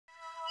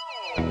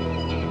Hi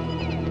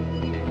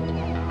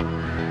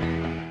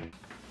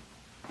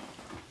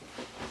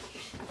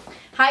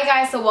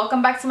guys, so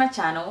welcome back to my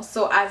channel.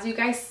 So as you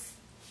guys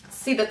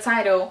see the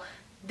title,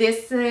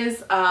 this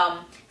is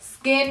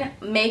skin,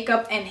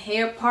 makeup and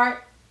hair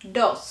part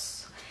 2.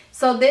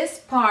 So this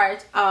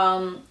part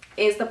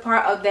is the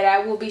part of that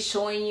I will be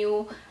showing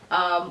you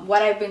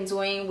what I've been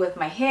doing with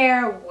my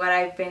hair, what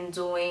I've been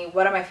doing,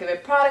 what are my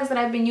favorite products that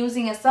I've been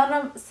using, and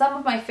some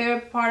of my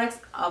favorite products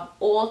of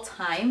all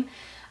time.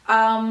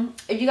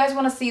 If you guys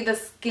want to see the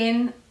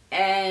skin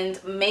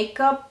and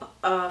makeup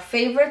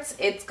favorites,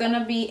 it's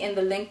gonna be in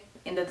the link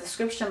in the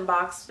description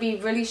box. Be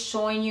really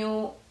showing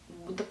you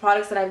the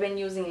products that I've been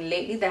using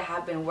lately that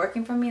have been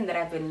working for me and that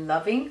I've been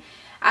loving,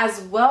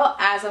 as well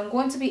as I'm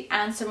going to be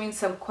answering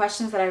some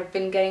questions that I've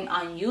been getting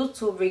on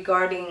YouTube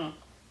regarding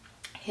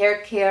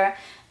hair care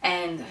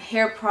and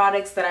hair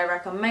products that I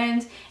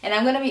recommend, and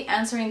I'm going to be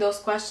answering those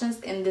questions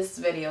in this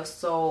video,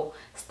 so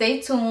stay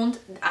tuned.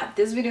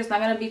 This video is not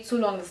going to be too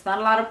long. It's not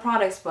a lot of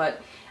products,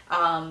 but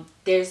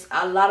there's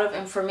a lot of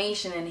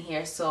information in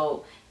here,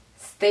 so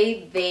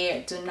stay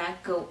there, do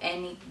not go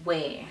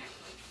anywhere.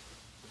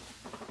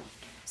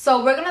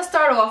 So we're gonna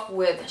start off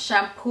with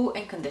shampoo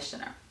and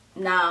conditioner.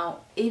 Now,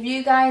 if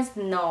you guys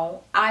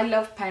know, I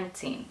love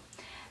Pantene.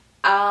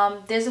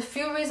 There's a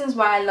few reasons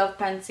why I love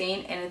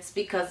Pantene, and it's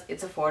because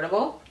it's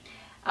affordable.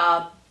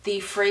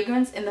 The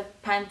fragrance in the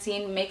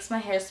Pantene makes my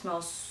hair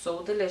smell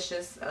so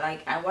delicious.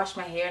 Like, I wash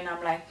my hair and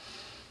I'm like,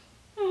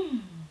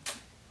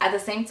 At the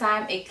same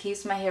time, it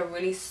keeps my hair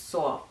really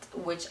soft,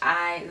 which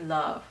I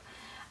love.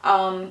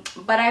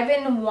 But I've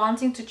been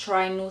wanting to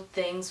try new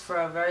things for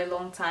a very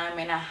long time,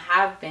 and I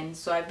have been.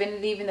 So I've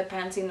been leaving the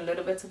Pantene a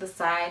little bit to the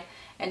side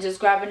and just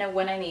grabbing it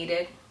when I need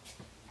it.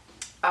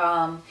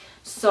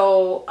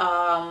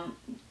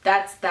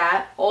 That's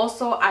that.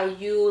 Also, I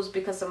use,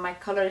 because of my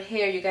colored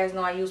hair, you guys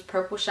know I use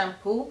purple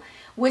shampoo,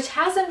 which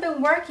hasn't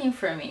been working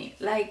for me.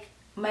 Like,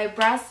 my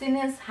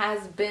brassiness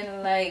has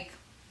been like,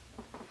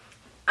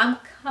 I'm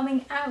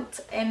coming out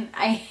and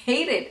I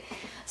hate it.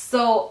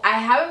 So I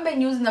haven't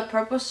been using the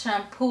purple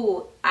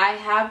shampoo. I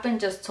have been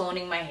just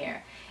toning my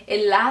hair.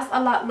 It lasts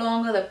a lot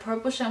longer. The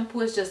purple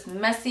shampoo is just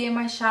messy in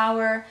my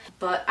shower,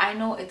 but I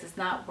know it does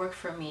not work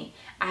for me.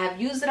 I have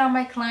used it on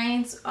my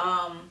clients,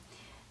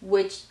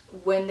 which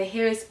when the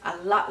hair is a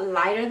lot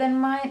lighter than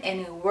mine, and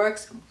it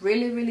works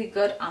really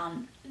good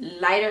on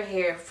lighter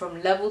hair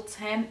from level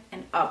 10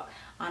 and up.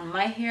 On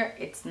my hair,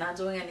 it's not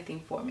doing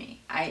anything for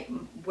me.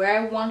 Where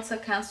I want to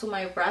cancel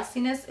my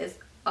brassiness is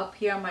up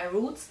here on my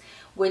roots,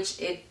 which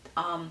it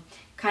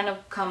kind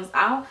of comes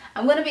out.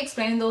 I'm going to be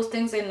explaining those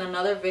things in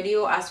another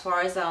video as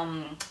far as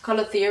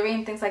color theory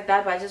and things like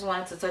that, but I just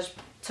wanted to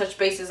touch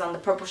bases on the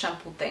purple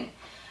shampoo thing.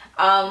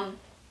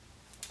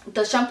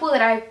 The shampoo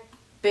that I've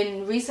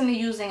been recently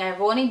using, I've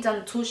only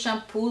done 2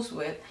 shampoos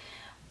with,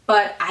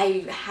 but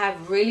I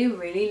have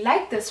really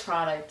liked this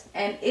product,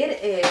 and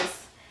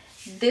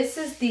this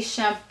is the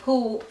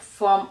shampoo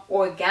from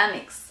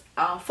Organics,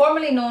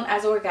 formerly known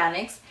as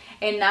Organics,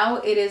 and now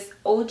it is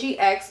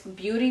OGX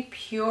Beauty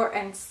Pure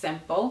and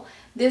Simple.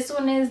 This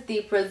one is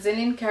the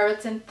Brazilian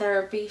Keratin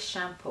Therapy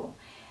Shampoo.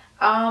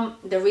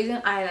 The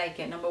reason I like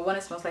it, number one,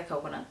 it smells like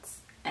coconuts,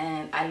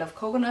 and I love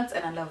coconuts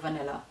and I love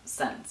vanilla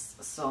scents.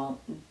 So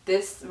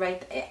this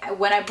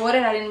when I bought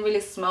it, I didn't really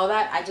smell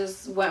that. I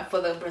just went for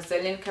the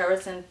Brazilian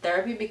Keratin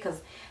Therapy because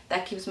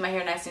that keeps my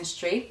hair nice and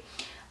straight.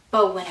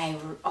 But when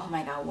oh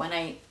my god, when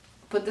I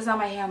put this on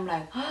my hair, I'm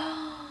like,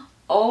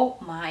 oh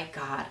my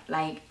god,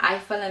 like I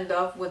fell in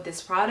love with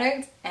this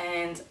product,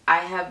 and I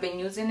have been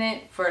using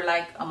it for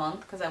like a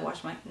month, because I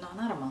wash my, no,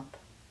 not a month,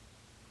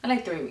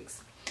 like 3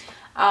 weeks.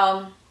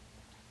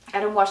 I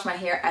don't wash my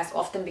hair as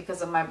often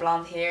because of my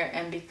blonde hair,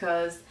 and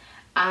because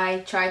I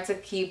try to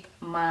keep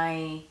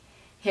my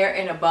hair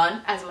in a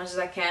bun as much as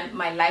I can.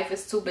 My life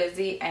is too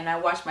busy, and I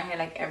wash my hair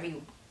like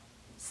every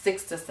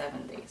 6 to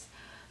 7 days.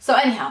 So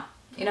anyhow,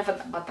 enough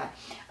about that.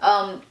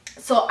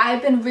 So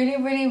I've been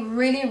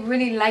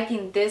really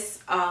liking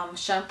this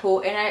shampoo,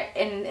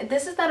 and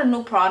this is not a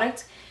new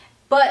product,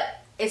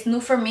 but it's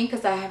new for me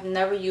because I have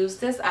never used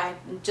this. I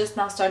just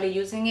now started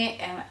using it,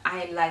 and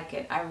I like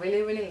it. I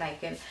really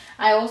like it.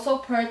 I also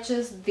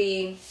purchased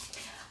the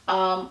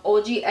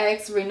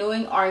OGX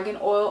Renewing Argan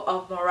Oil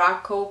of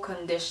Morocco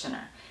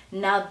conditioner.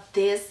 Now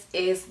this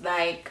is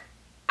like,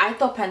 I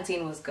thought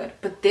Pantene was good,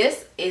 but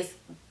this is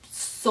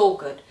so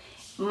good.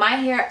 My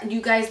hair,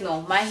 you guys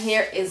know, my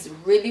hair is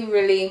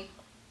really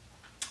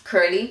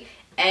curly,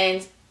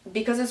 and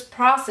because this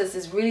process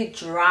is really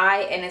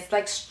dry and it's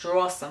like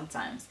straw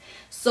sometimes.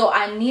 So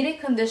I need a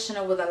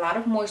conditioner with a lot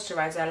of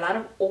moisturizer, a lot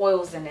of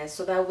oils in it,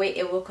 so that way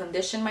it will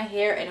condition my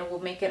hair and it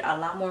will make it a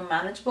lot more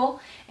manageable,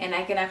 and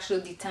I can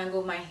actually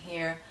detangle my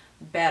hair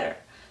better.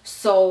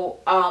 So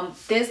I'm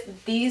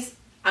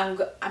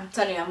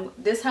telling you,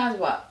 this has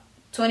what,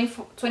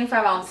 25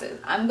 ounces.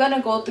 I'm gonna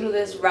go through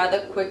this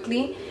rather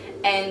quickly,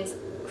 and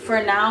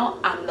for now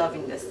I'm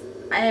loving this.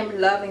 I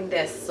am loving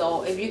this.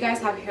 So if you guys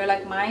have hair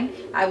like mine,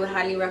 I would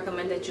highly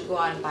recommend that you go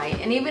out and buy it.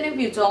 And even if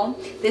you don't,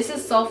 this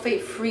is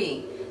sulfate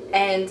free.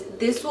 and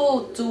this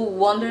will do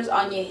wonders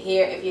on your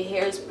hair if your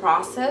hair is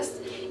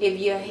processed, if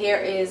your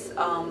hair is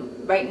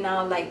right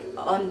now like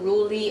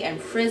unruly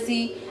and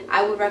frizzy.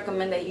 I would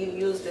recommend that you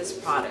use this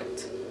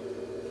product.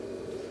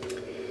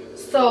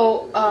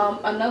 So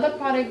another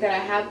product that I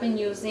have been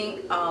using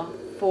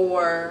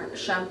for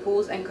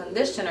shampoos and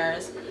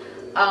conditioners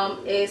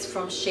is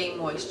from Shea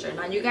Moisture.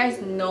 Now you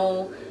guys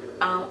know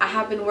I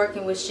have been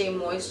working with Shea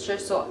Moisture,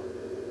 so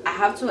I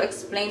have to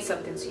explain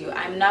something to you.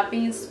 I'm not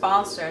being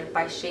sponsored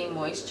by Shea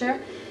Moisture.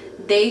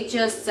 They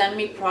just send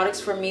me products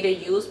for me to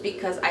use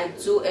because I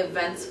do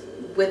events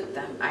with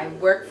them. I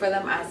work for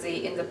them as an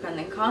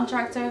independent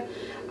contractor,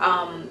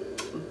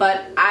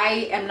 but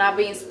I am not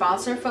being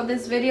sponsored for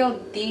this video.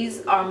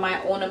 These are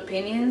my own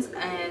opinions,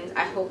 and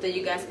I hope that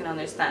you guys can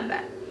understand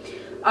that.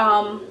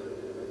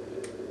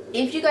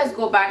 If you guys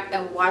go back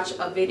and watch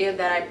a video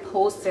that I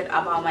posted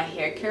about my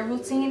hair care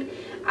routine,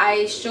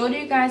 I showed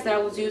you guys that I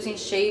was using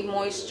Shea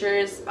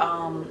Moisture's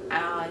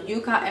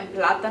Yuca and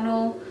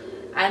Plátano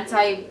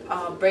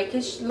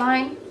anti-breakage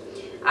line.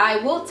 I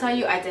will tell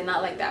you, I did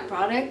not like that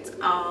product.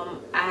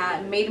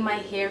 I made my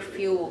hair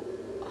feel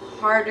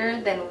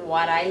harder than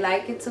what I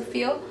like it to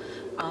feel.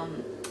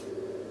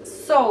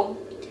 So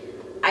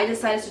I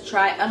decided to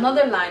try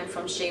another line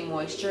from Shea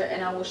Moisture,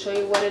 and I will show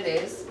you what it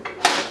is.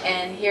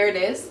 And here it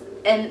is.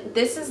 And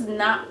this is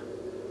not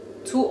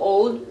too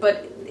old,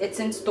 but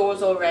it's in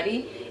stores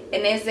already.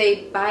 And it's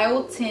a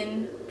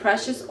biotin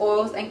precious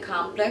oils and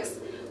complex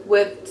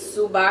with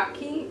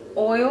subaki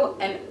oil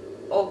and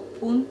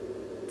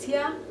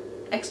opuntia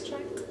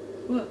extract.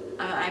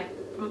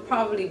 I'm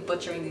probably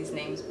butchering these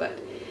names, but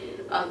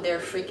they're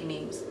freaky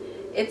names.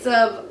 It's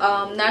a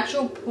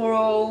natural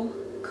poro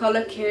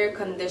color care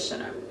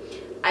conditioner.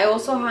 I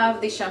also have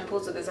the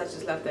shampoo, so this I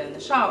just left it in the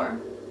shower.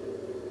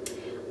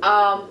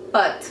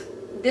 But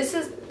this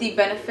is the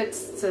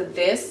benefits to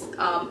this.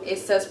 It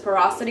says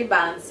porosity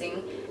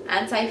balancing,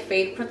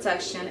 anti-fade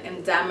protection,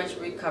 and damage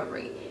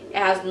recovery. It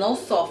has no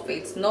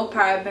sulfates, no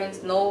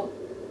parabens, no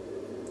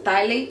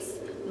phthalates,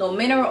 no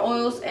mineral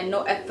oils, and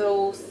no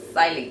ethyl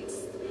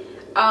xylates.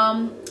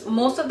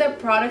 Most of their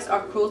products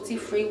are cruelty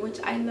free, which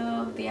I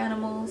love the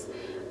animals.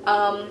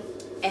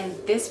 And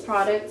this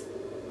product,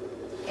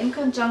 in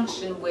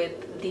conjunction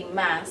with the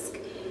Masque,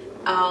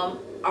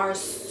 are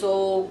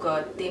so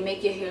good. They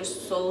make your hair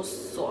so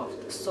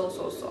soft, so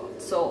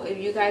soft. So if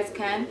you guys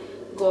can,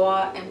 go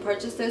out and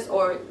purchase this,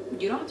 or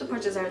you don't have to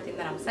purchase everything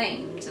that I'm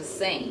saying. I'm just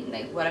saying,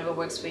 like, whatever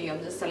works for you.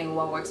 I'm just telling you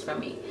what works for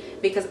me,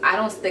 because I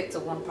don't stick to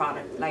one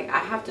product. Like, I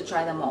have to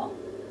try them all.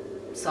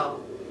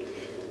 So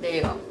there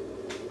you go.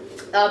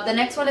 The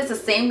next one is the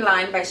same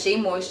line by Shea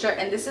Moisture,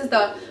 and this is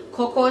the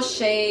Cocoa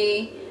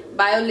Shea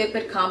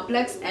Biolipid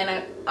Complex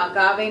and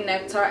Agave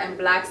Nectar and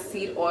Black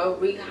Seed Oil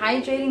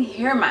Rehydrating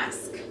Hair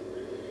Mask.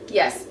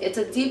 Yes, it's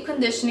a deep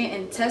conditioning,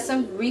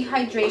 intensive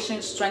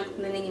rehydration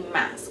strengthening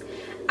mask.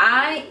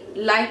 I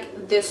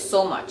like this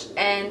so much,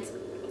 and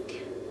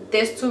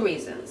there's two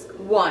reasons.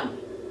 One,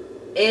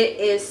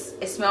 it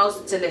smells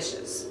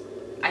delicious.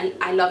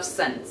 I love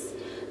scents.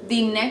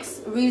 The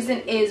next reason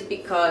is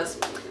because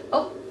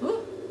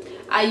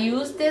I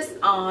used this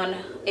on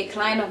a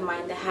client of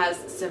mine that has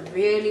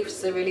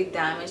severely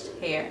damaged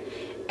hair,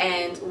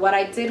 and what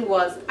I did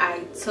was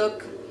I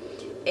took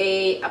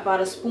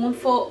about a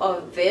spoonful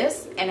of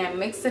this and I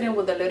mixed it in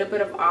with a little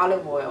bit of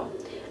olive oil.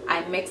 I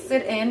mixed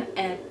it in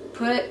and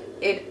put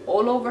it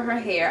all over her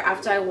hair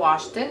after I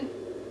washed it.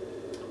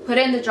 Put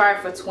it in the dryer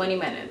for 20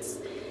 minutes.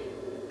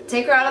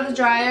 Take her out of the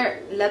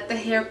dryer, let the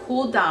hair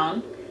cool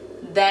down,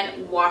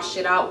 then wash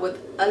it out with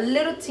a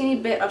little teeny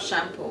bit of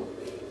shampoo.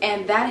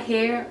 And that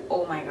hair,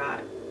 oh my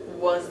god,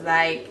 was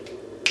like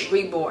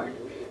reborn.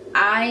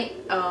 I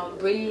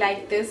really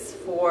like this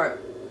for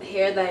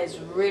hair that is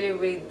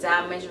really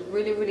damaged,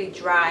 really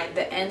dry.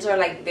 The ends are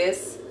like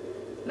this,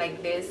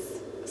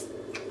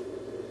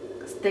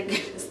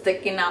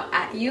 sticking out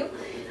at you.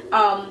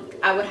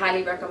 I would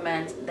highly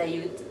recommend that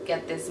you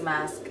get this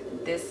mask.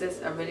 This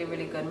is a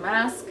really good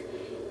mask,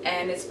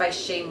 and it's by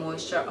Shea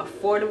Moisture.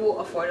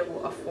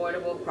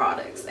 Affordable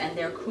products, and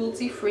they're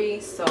cruelty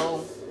free,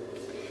 so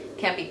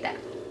can't beat that.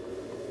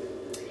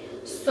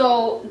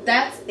 So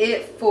that's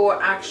it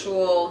for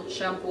actual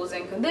shampoos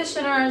and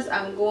conditioners.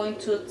 I'm going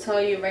to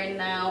tell you right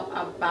now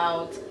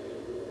about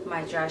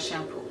my dry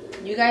shampoo.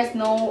 You guys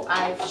know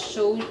I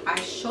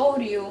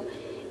showed you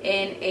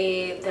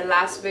in the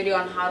last video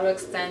on how to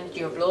extend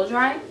your blow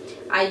dry.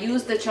 I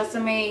used the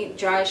Tresemme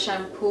Dry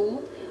Shampoo,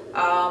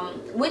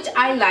 which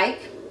I like,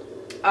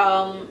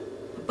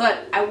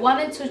 but I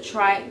wanted to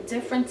try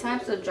different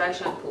types of dry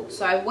shampoo.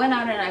 So I went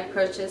out and I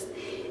purchased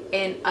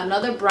in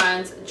another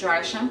brand's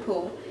dry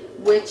shampoo,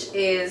 which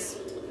is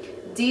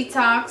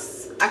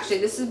Detox. Actually,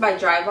 this is by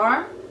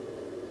DryBar,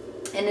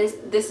 and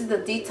this is the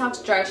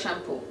Detox Dry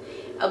Shampoo.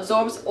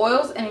 Absorbs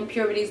oils and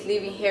impurities,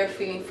 leaving hair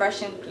feeling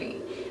fresh and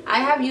clean. I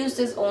have used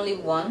this only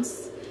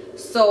once,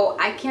 so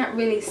I can't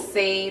really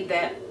say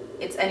that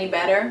it's any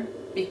better,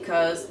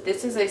 because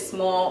this is a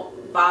small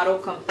bottle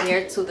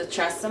compared to the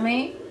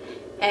Tresemme,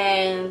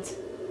 and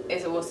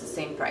it was the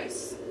same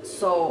price.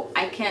 so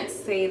I can't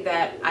say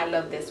that I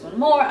love this one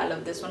more, I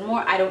love this one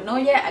more. I don't know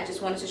yet. I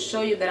just wanted to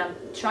show you that I'm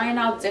trying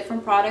out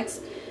different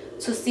products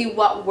to see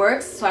what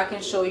works, so I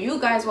can show you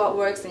guys what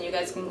works, and you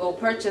guys can go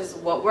purchase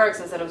what works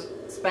instead of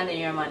spending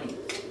your money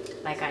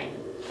like I am.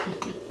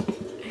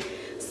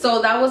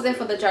 So that was it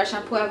for the dry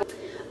shampoo.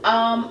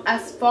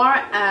 As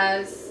far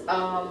as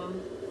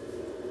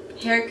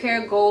hair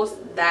care goes,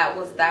 that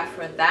was that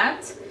for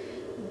that.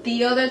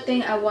 The other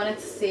thing I wanted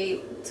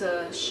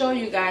to show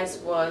you guys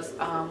was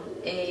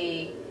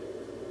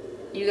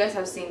you guys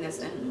have seen this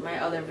in my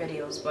other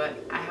videos, but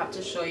I have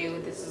to show you.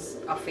 This is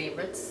a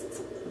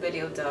favorites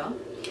video, duh.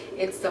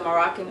 It's the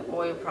Moroccan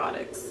oil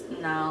products.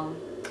 Now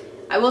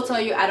I will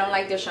tell you, I don't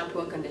like their shampoo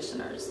and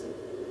conditioners.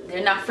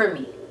 They're not for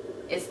me.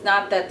 It's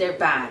not that they're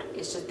bad,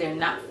 it's just they're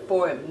not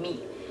for me.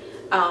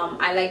 I'm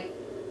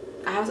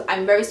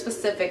very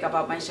specific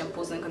about my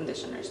shampoos and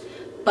conditioners,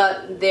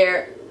 but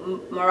their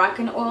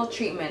Moroccan oil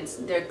treatments,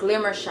 their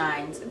Glimmer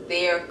shines,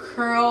 their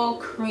curl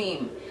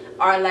cream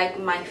are like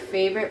my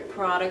favorite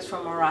products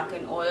from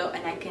Moroccan oil,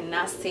 and I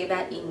cannot say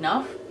that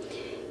enough.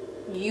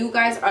 You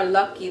guys are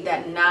lucky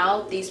that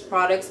now these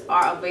products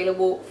are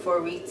available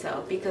for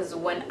retail, because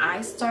when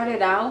I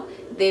started out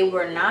they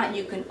were not.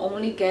 You can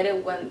only get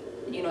it when,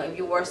 you know, if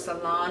you were a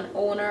salon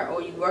owner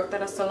or you worked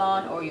at a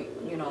salon, or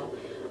you know,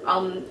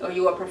 or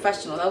you were a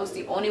professional. That was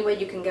the only way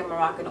you can get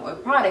Moroccan oil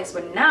products.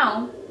 But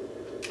now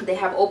they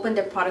have opened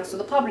their products to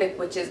the public,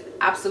 which is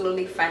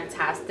absolutely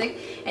fantastic,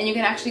 and you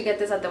can actually get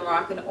this at the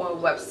Moroccan oil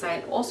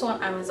website, also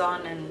on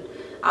Amazon, and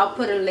I'll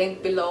put a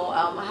link below.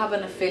 I have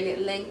an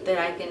affiliate link that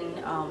I can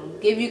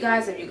give you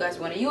guys if you guys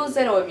want to use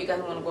it, or if you guys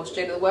want to go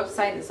straight to the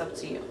website. It's up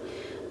to you.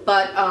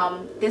 But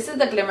this is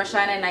the Glimmer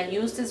shine, and I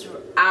used this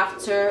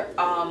after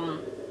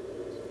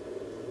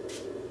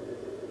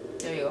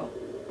there you go.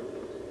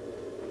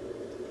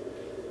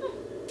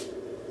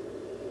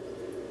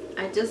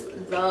 I just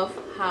love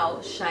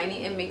how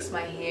shiny it makes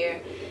my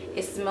hair.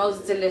 It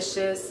smells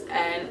delicious,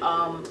 and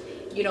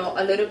you know,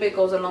 a little bit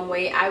goes a long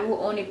way. I will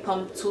only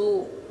pump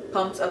 2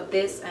 pumps of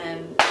this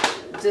and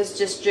just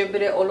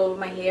distribute it all over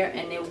my hair,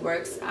 and it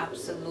works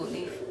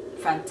absolutely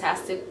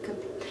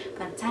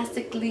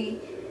fantastically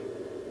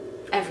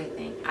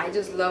everything. I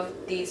just love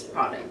these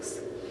products.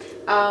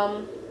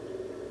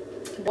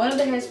 One of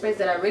the hairsprays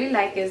that I really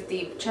like is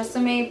the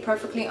Tresemme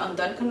Perfectly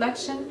Undone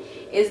collection.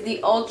 Is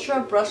the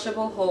Ultra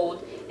Brushable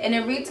Hold, and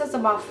it retails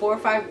about $4 or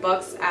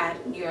 $5 at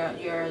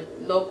your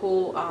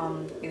local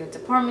either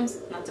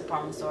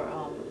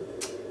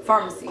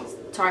pharmacies,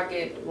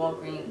 Target,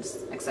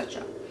 Walgreens,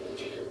 etc.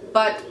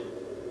 But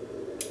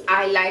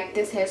I like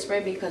this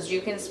hairspray because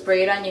you can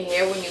spray it on your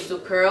hair when you do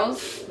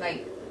curls,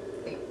 like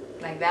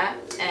that,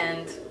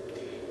 and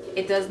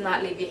it does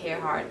not leave your hair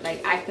hard.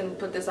 Like, I can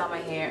put this on my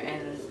hair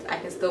and I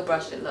can still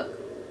brush it. Look,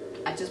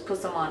 I just put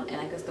some on and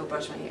I can still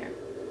brush my hair.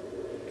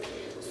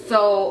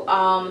 So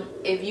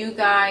if you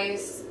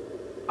guys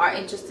are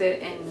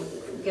interested in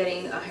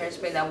getting a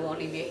hairspray that won't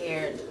leave your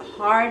hair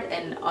hard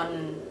and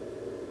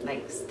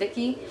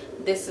sticky,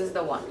 this is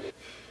the one.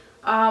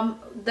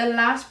 The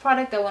last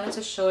product I wanted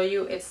to show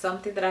you is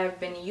something that I've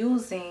been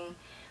using,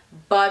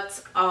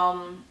 but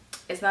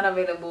it's not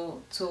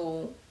available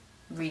to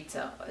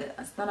retail.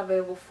 It's not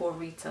available for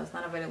retail. It's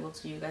not available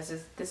to you guys.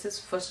 This is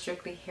for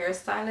strictly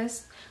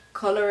hairstylists,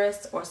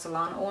 colorists, or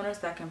salon owners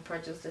that can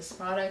purchase this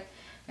product,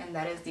 and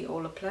that is the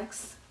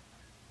OLAPLEX.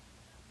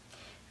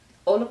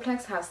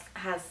 OLAPLEX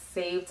has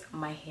saved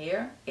my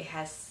hair. It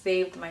has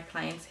saved my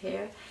clients'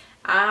 hair.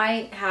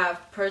 I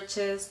have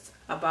purchased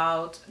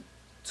about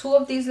 2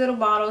 of these little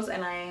bottles,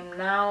 and I am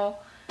now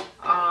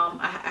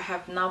I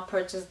have now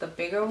purchased the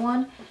bigger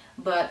one.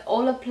 But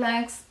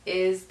OLAPLEX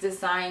is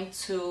designed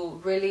to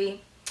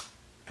really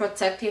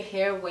protect your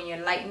hair when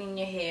you're lightening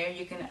your hair.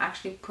 You can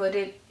actually put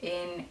it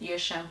in your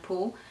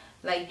shampoo.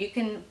 Like, you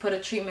can put a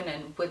treatment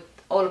in with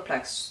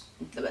OLAPLEX,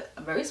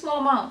 a very small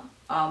amount,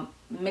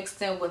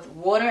 mixed in with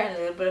water and a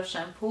little bit of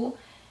shampoo.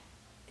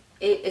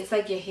 It's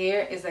like your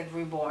hair is like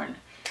reborn.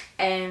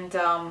 And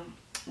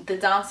the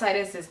downside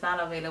is it's not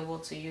available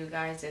to you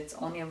guys. It's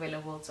only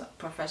available to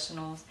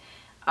professionals.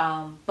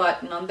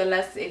 But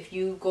nonetheless, if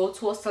you go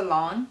to a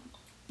salon,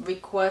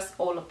 request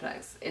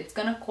OLAPLEX. It's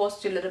gonna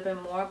cost you a little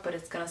bit more, but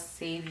it's gonna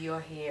save your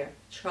hair.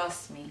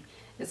 Trust me,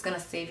 it's gonna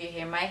save your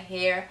hair. My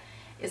hair,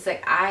 it's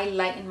like, I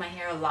lighten my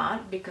hair a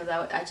lot because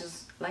I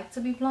just like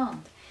to be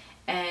blonde.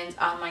 And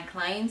on my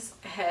clients'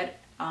 head,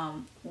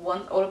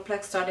 once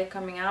OLAPLEX started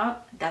coming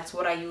out, that's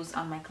what I use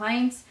on my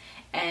clients,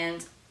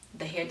 and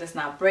the hair does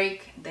not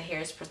break, the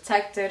hair is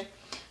protected.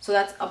 So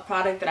that's a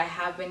product that I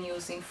have been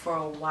using for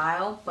a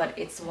while, but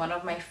it's one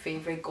of my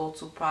favorite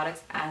go-to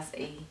products as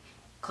a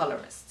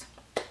colorist.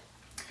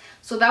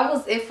 So that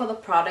was it for the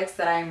products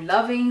that I'm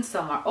loving.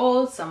 Some are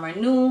old, some are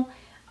new,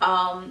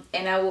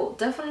 and I will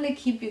definitely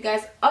keep you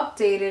guys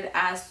updated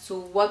as to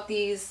what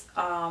these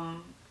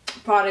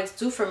products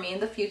do for me in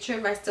the future,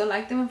 if I still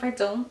like them, if I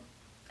don't,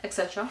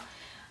 etc.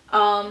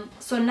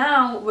 So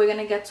now we're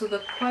gonna get to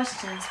the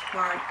questions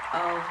part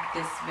of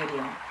this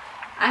video.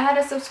 I had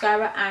a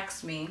subscriber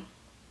ask me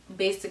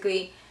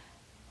basically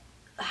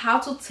how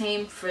to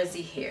tame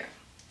frizzy hair.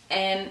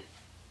 And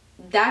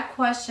that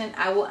question,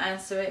 I will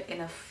answer it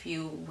in a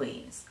few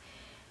ways.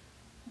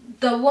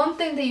 The one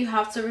thing that you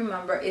have to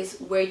remember is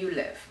where you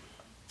live,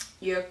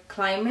 your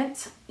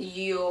climate,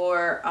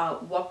 your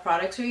what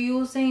products you're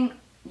using,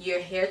 your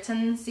hair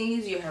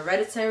tendencies, your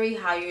hereditary,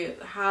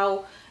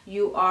 how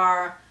you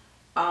are,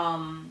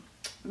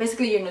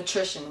 basically your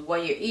nutrition,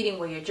 what you're eating,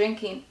 what you're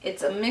drinking.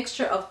 It's a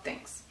mixture of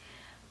things.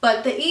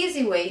 But the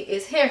easy way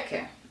is hair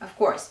care, of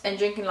course, and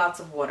drinking lots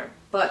of water.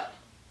 But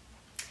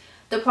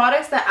the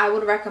products that I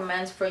would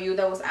recommend for you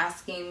that was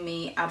asking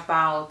me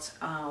about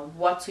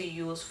what to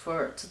use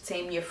to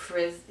tame your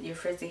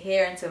frizzy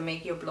hair and to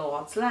make your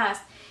blowouts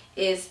last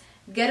is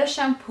get a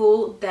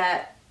shampoo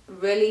that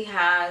really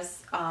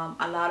has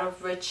a lot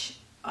of rich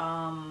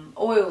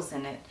oils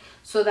in it.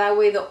 So that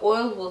way the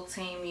oil will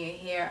tame your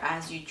hair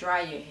as you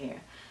dry your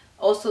hair.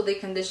 Also, the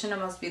conditioner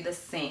must be the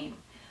same.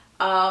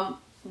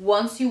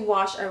 Once you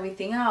wash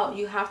everything out,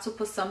 you have to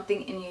put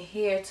something in your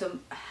hair to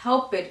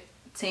help it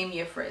tame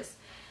your frizz.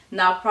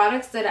 Now,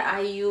 products that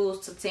I use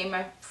to tame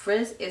my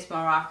frizz is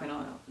Moroccan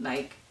oil.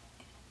 Like,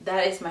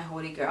 that is my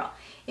holy girl.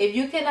 If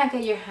you cannot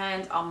get your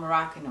hands on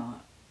Moroccan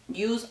oil,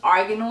 use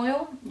argan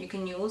oil. You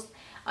can use.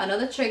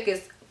 Another trick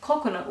is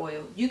coconut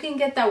oil. You can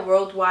get that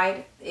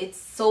worldwide. It's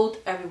sold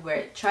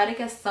everywhere. Try to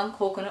get some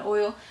coconut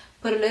oil.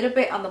 Put a little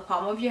bit on the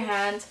palm of your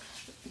hand.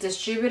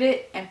 Distribute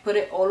it and put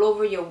it all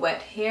over your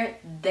wet hair.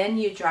 Then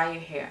you dry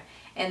your hair.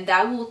 And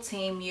that will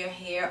tame your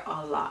hair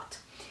a lot.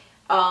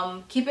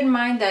 Keep in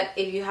mind that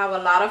if you have a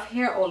lot of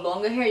hair or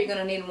longer hair, you're going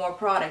to need more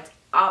product,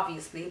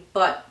 obviously.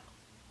 But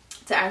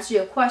to answer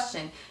your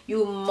question,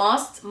 you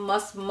must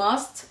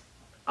moisturize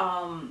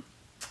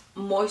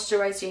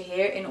your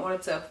hair in order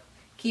to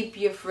keep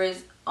your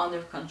frizz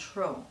under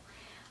control.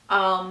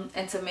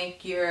 And to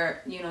make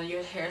your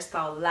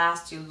hairstyle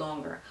last you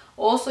longer.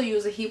 Also,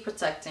 use a heat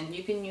protectant.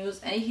 You can use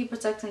any heat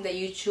protectant that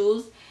you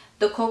choose.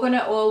 The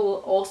coconut oil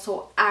will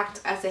also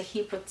act as a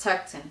heat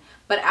protectant.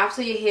 But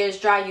after your hair is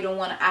dry, you don't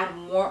want to add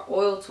more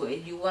oil to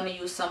it. You want to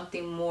use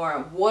something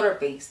more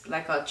water-based,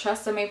 like a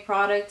Tresemme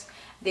product.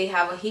 They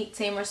have a heat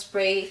tamer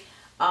spray.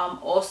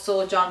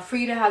 Also, John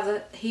Frieda has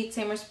a heat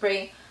tamer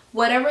spray.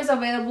 Whatever is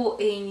available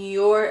in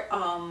your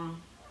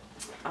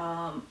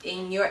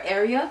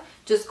area,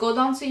 just go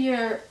down to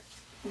your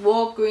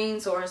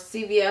Walgreens or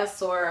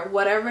CVS or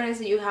whatever it is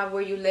that you have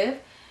where you live,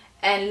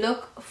 and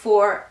look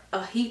for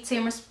a heat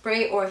tamer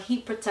spray or a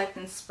heat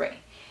protectant spray.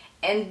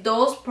 And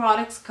those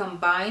products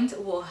combined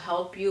will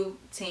help you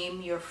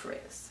tame your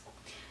frizz.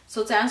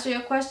 So to answer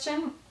your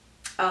question,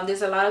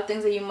 there's a lot of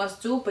things that you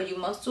must do, but you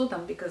must do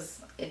them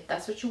because if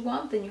that's what you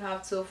want, then you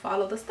have to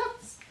follow the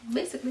steps,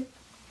 basically.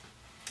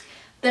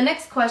 The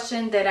next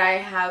question that I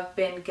have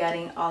been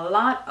getting a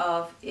lot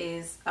of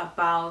is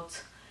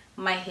about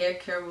my hair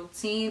care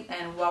routine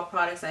and what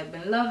products I've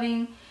been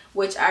loving,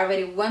 which I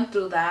already went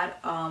through that.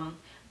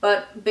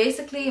 But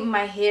basically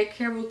my hair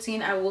care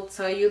routine, I will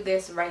tell you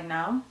this right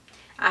now.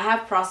 I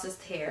have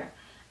processed hair.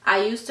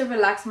 I used to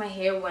relax my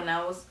hair when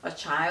I was a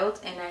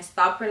child, and I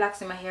stopped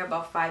relaxing my hair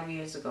about 5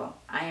 years ago.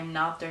 I am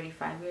now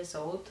 35 years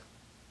old.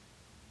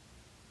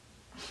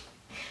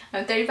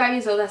 I'm 35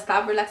 years old. I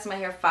stopped relaxing my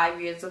hair 5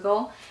 years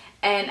ago,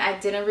 and I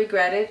didn't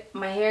regret it.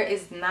 My hair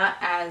is not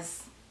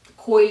as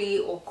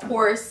coily or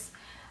coarse.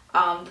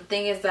 The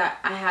thing is that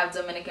I have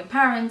Dominican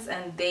parents,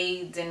 and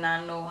they did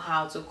not know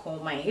how to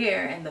comb my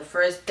hair, and the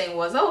first thing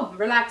was, oh,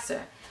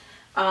 relaxer.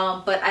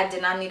 But I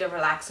did not need a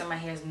relaxer. My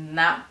hair is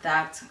not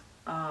that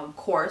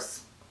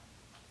coarse,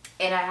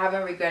 and I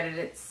haven't regretted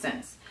it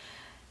since.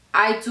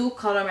 I do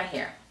color my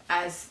hair,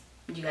 as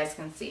you guys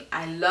can see.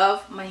 I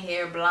love my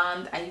hair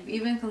blonde. I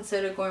even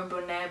considered going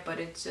brunette, but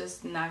it's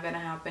just not gonna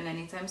happen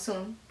anytime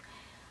soon.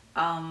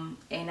 And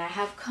I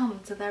have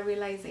come to that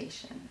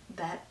realization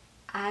that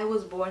I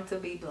was born to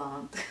be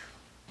blonde.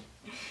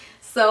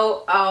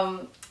 So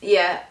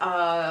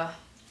yeah,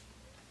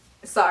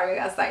 sorry,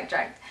 I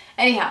sidetracked.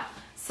 Anyhow,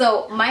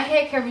 so my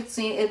hair care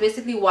routine is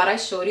basically what I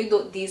showed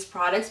you, these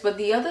products. But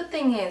the other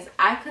thing is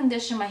I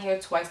condition my hair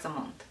twice a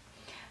month.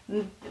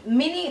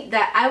 Meaning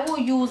that I will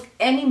use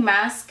any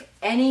mask,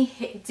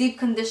 any deep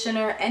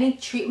conditioner, any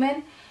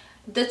treatment.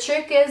 The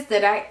trick is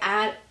that I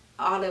add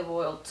olive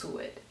oil to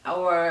it,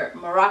 or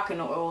Moroccan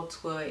oil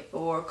to it,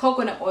 or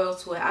coconut oil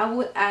to it. I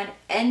would add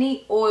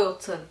any oil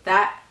to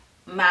that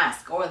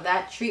mask or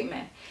that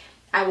treatment.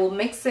 I will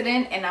mix it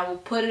in and I will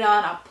put it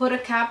on. I'll put a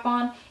cap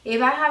on. If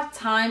I have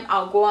time,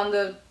 I'll go on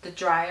the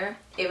dryer.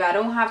 If I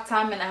don't have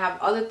time and I have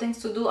other things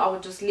to do, I will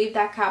just leave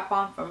that cap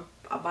on for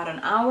about an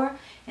hour,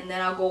 and then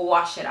I'll go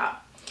wash it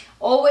out.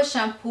 Always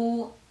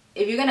shampoo.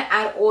 If you're gonna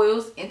add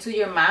oils into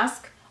your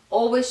mask,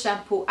 always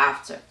shampoo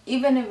after,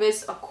 even if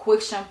it's a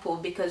quick shampoo,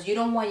 because you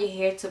don't want your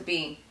hair to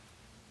be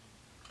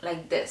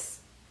like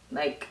this,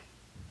 like,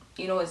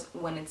 you know, it's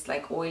when it's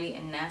like oily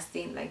and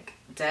nasty, like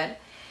dead.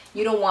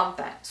 You don't want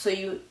that. So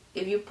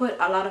if you put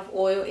a lot of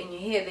oil in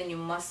your hair, then you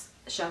must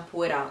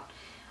shampoo it out.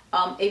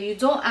 If you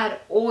don't add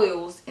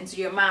oils into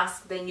your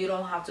mask, then you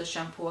don't have to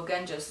shampoo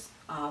again. Just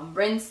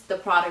rinse the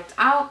product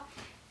out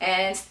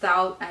and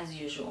style as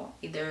usual.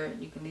 Either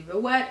you can leave it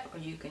wet or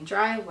you can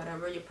dry,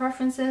 whatever your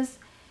preference is,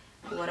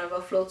 whatever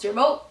floats your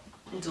boat,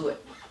 do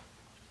it.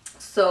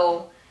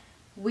 So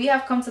we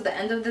have come to the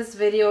end of this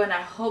video, and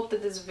I hope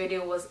that this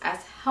video was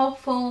as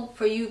helpful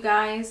for you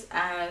guys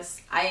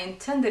as I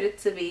intended it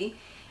to be.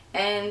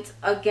 And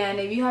again,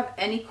 if you have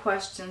any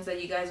questions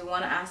that you guys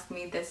want to ask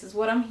me, this is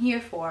what I'm here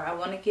for. I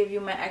want to give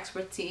you my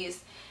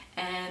expertise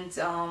and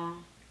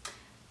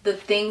the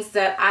things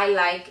that I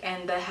like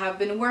and that have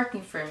been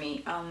working for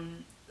me.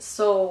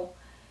 So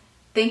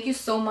thank you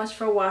so much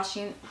for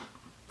watching.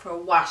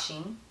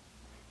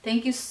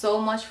 Thank you so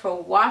much for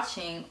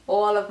watching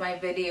all of my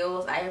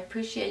videos. I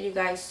appreciate you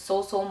guys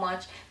so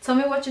much. Tell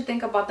me what you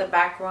think about the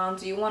background.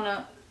 Do you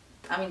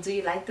do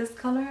you like this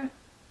color?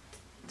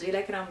 Do you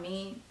like it on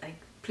me? Like,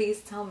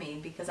 please tell me,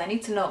 because I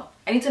need to know.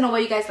 I need to know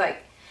what you guys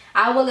like.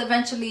 I will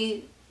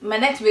eventually, my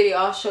next video,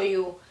 I'll show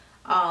you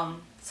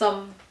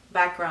some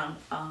background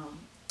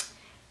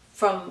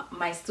from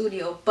my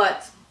studio.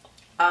 But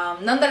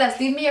nonetheless,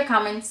 leave me your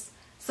comments.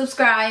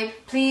 Subscribe,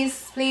 please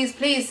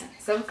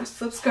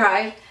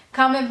subscribe.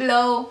 Comment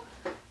below,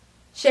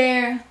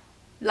 share,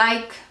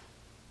 like,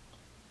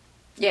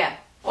 yeah,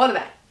 all of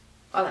that.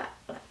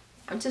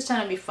 I'm just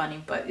trying to be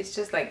funny, but it's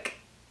just like,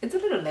 it's a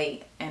little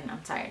late and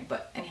I'm tired.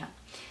 But anyhow,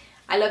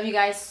 I love you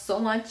guys so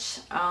much,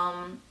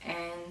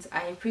 and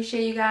I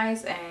appreciate you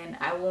guys, and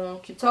I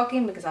won't keep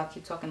talking because I'll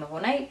keep talking the whole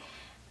night.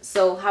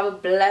 So have a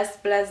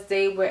blessed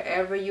day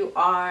wherever you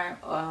are,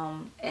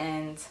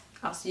 and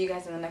I'll see you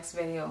guys in the next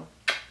video.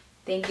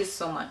 Thank you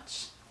so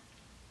much.